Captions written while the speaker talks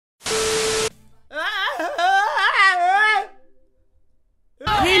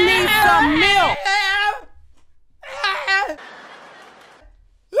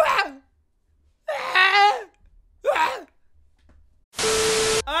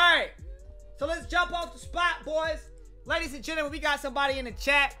So let's jump off the spot, boys. Ladies and gentlemen, we got somebody in the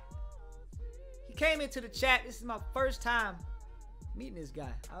chat. He came into the chat. This is my first time meeting this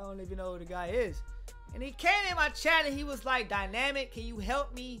guy. I don't even know who the guy is. And he came in my chat and he was like, Dynamic, can you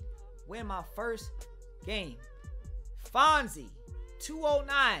help me win my first game? Fonzie,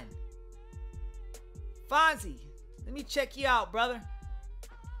 209. Fonzie, let me check you out, brother.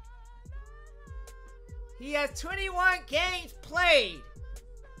 He has 21 games played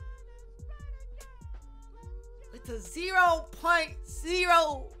with a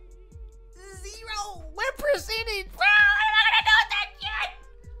 0.00 win percentage. Bro, I'm not gonna know that yet.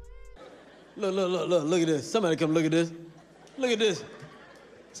 Look at this. Somebody come look at this. Look at this.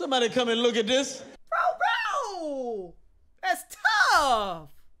 Somebody come and look at this. Bro, that's tough.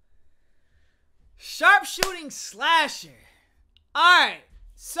 Sharpshooting slasher. All right,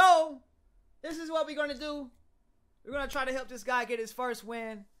 so this is what we're gonna do. We're gonna try to help this guy get his first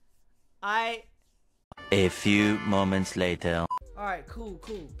win. A few moments later. All right, cool.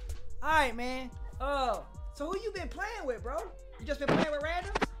 All right, man. So who you been playing with, bro? You just been playing with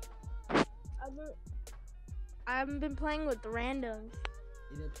randoms? I haven't been playing with the randoms.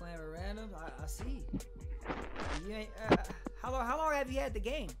 You been playing with randoms? I see. You ain't. How long have you had the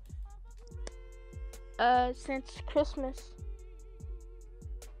game? Since Christmas.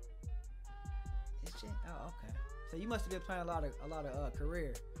 Oh, okay. So you must have been playing a lot of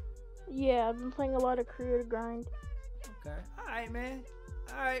career. Yeah, I've been playing a lot of career to grind. Okay. All right, man.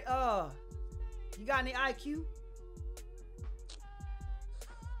 All right. You got any IQ?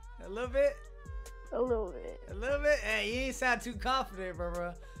 A little bit. A little bit. A little bit. Hey, you ain't sound too confident,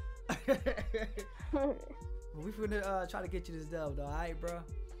 bro. We finna try to get you this dub, though. All right, bro.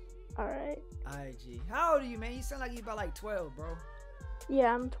 All right. All right, G. How old are you, man? You sound like you about like 12, bro.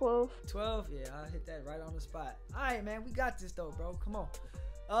 Yeah, I'm 12. 12? Yeah, I'll hit that right on the spot. All right, man. We got this, though, bro. Come on.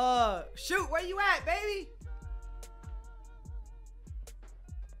 Shoot. Where you at, baby?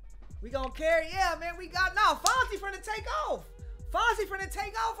 We gonna carry? Yeah, man. We got... No, Fonzie finna take off. Fonzie finna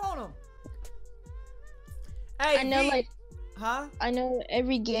take off on him. Hey, I know, Huh? I know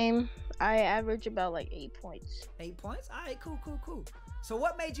every game I average about like 8 points. 8 points? All right, cool. So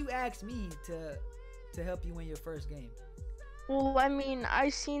what made you ask me to help you win your first game? Well, I mean, I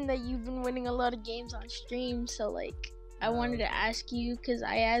seen that you've been winning a lot of games on stream, so like I wanted to ask you because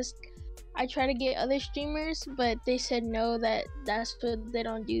I try to get other streamers, but they said no, that's what they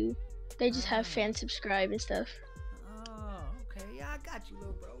don't do. They just have fan subscribe and stuff. Oh, okay. Yeah, I got you,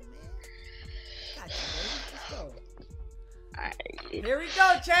 little bro, man. Got you, baby. Let's go. Alright. Here we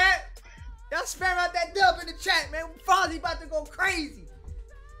go, chat. Y'all spam out that dub in the chat, man. Fonzie about to go crazy.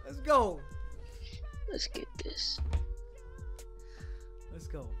 Let's go. Let's get this. Let's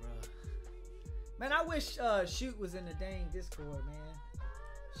go, bro. Man, I wish Shoot was in the dang Discord, man.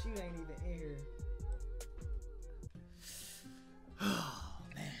 Shoot ain't even in here. Oh,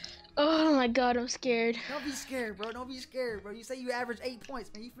 man. Oh my god, I'm scared. Don't be scared, bro. Don't be scared, bro. You say you average 8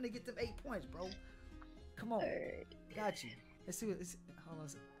 points, man. You finna get them 8 points, bro. Come on. Alright. Got you. Let's see what. Hold on.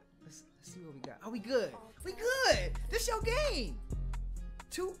 Let's see what we got. Oh, we good. We good. This your game.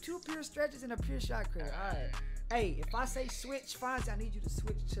 Two pure stretches and a pure shot creator. All right. Hey, if I say switch, Fonzie, I need you to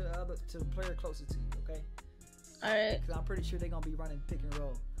switch to the player closer to you. Okay. All right. Because I'm pretty sure they're gonna be running pick and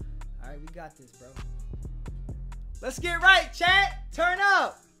roll. All right, we got this, bro. Let's get right, chat. Turn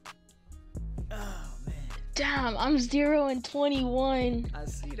up. Oh man. Damn, I'm 0 and 21. I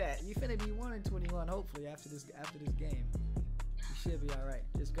see that. You finna be 1 and 21. Hopefully after this game, you should be all right.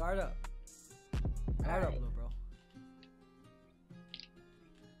 Just guard up. Guard up, little bro.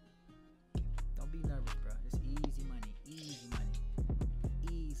 Don't be nervous, bro. It's easy money. Easy money.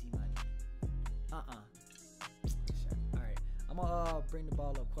 Easy money. Sure. All right. I'm gonna bring the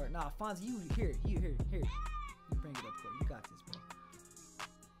ball up court. Nah, Fonzie, you here. You bring it up court. You got this, bro.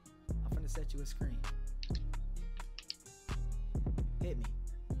 I'm finna set you a screen. Hit me.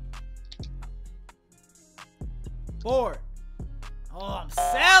 Board. Oh, I'm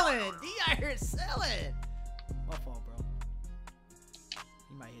selling. D out here selling. My fault, bro.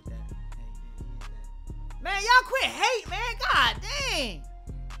 He might hit that. Yeah, he hit that. Man, y'all quit hate, man. God dang.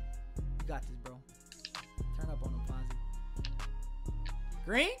 You got this, bro. Turn up on him, Fonzie.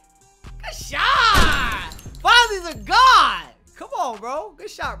 Green? Good shot. Fonzie's a god. Come on, bro. Good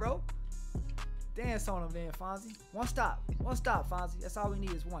shot, bro. Dance on him then, Fonzie. One stop, Fonzie. That's all we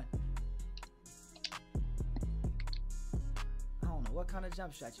need is one. I don't know what kind of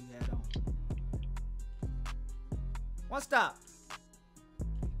jump shot you had on. One stop.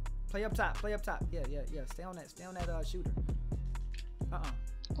 Play up top. Yeah. Stay on that shooter. Oh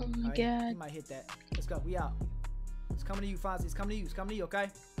my god. He might hit that. Let's go. We out. It's coming to you, Fonzie. It's coming to you, okay?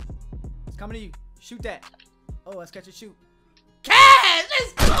 It's coming to you. Shoot that. Oh, let's catch a shoot. Cash!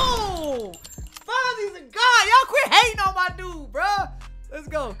 Let's go! Fonzie's a god. Y'all quit hating on my dude, bro. Let's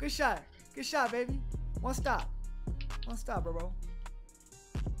go. Good shot. Good shot, baby. One stop. One stop, bro.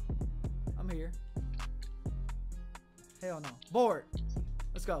 I'm here. Hell no. Board.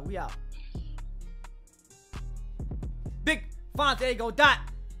 Let's go. We out. Big Fonzie. There you go. Dot.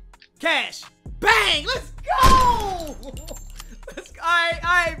 Cash. Bang. Let's go. Let's go. All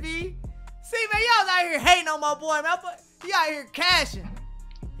right, B. See, man, y'all out here hating on my boy, man. But he out here cashing.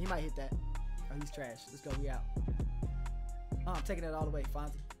 He might hit that. Oh, he's trash. Let's go. We out. Oh, I'm taking that all the way,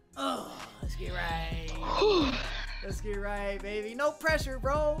 Fonzie. Oh, let's get right. Let's get right, baby. No pressure,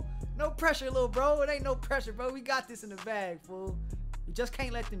 bro. No pressure, little bro. It ain't no pressure, bro. We got this in the bag, fool. We just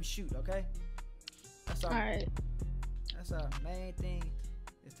can't let them shoot, okay? That's our, Alright. That's our main thing,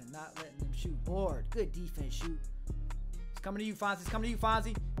 is to not letting them shoot. Board. Good defense, shoot. It's coming to you, Fonzie. It's coming to you,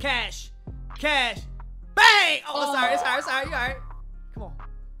 Fonzie. Cash. Cash. Bang! Oh, it's alright. It's alright. It's alright. You alright? Come on.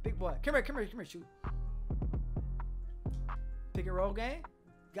 Big boy. Come here. Come here. Come here. Shoot. Pick and roll game.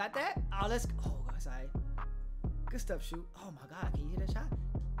 Got that? Oh, let's go. Oh, that's alright. Good stuff, shoot. Oh my god, can you hit that shot?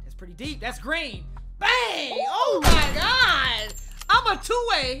 That's pretty deep. That's green. Bang! Ooh. Oh my god! I'm a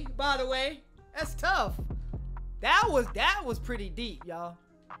two-way, by the way. That's tough. That was pretty deep, y'all.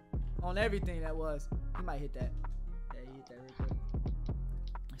 On everything that was. He might hit that. Yeah, he hit that real quick.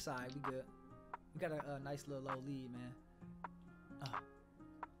 It's alright, we good. We got a nice little low lead, man.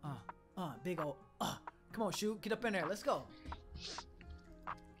 Big old come on, shoot. Get up in there. Let's go.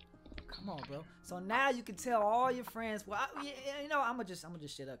 Come on, bro. So now you can tell all your friends. Well, you know, I'm gonna just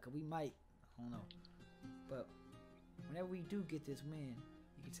shut up, cause we might. I don't know. But whenever we do get this win,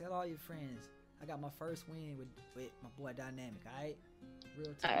 you can tell all your friends. I got my first win with my boy Dynamic. All right,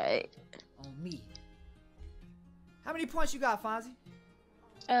 real time. All right. On me. How many points you got, Fonzie?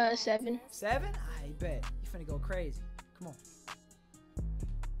 7. 7? I bet. You finna go crazy. Come on.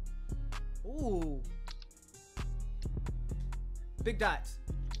 Ooh. Big dots.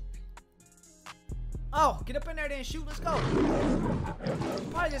 Oh, get up in there then shoot. Let's go. You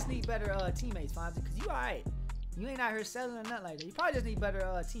probably just need better teammates, Fonzie, because you alright. You ain't out here selling or nothing like that. You probably just need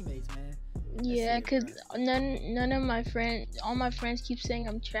better teammates, man. Yeah, cause none of my friends, all my friends keep saying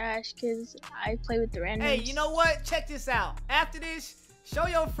I'm trash because I play with the randoms. Hey, you know what? Check this out. After this, show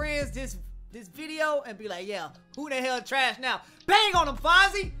your friends this video and be like, yeah, who the hell trash now? Bang on them,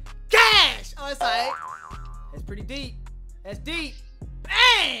 Fonzie. Cash. Oh, that's alright. That's pretty deep. That's deep.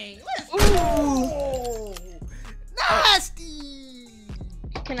 Bang! Let's go! Nasty!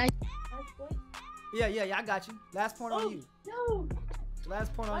 Can I? Yeah, I got you. Last point on you. No.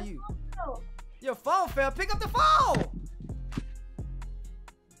 Last point on you. No. Your phone fell. Pick up the phone!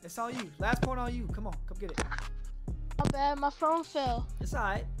 It's on you. Last point on you. Come on. Come get it. My bad. My phone fell. It's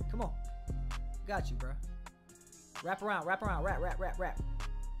alright. Come on. Got you, bro. Wrap around. Wrap around. Wrap.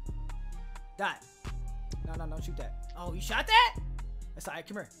 Dot. No. Don't shoot that. Oh, you shot that? That's alright.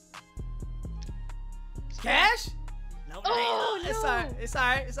 Come here. Cash? No. Oh, It's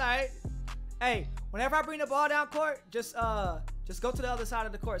alright. It's alright. Hey, whenever I bring the ball down court, just go to the other side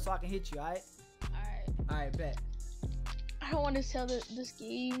of the court so I can hit you. Alright. Alright, bet. I don't want to sell this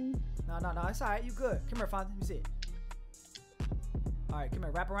game. No. It's alright. You good. Come here, Fonzie. Let me see it. Alright, come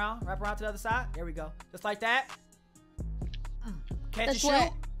here. Wrap around to the other side. There we go. Just like that. Catch and shoot.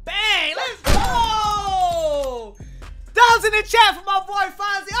 What? Bang! Let's go! Thumbs in the chat for my boy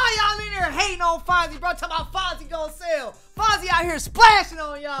Fonzie. All y'all in there hating on Fonzie, bro. Talking about Fonzie gonna sell. Fonzie out here splashing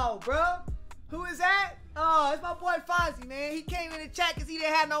on y'all, bro. Who is that? Oh, it's my boy Fonzie, man. He came in the chat because he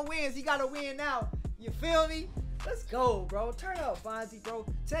didn't have no wins. He got a win now. You feel me? Let's go, bro. Turn up, Fonzie, bro.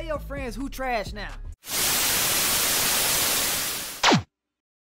 Tell your friends who trash now.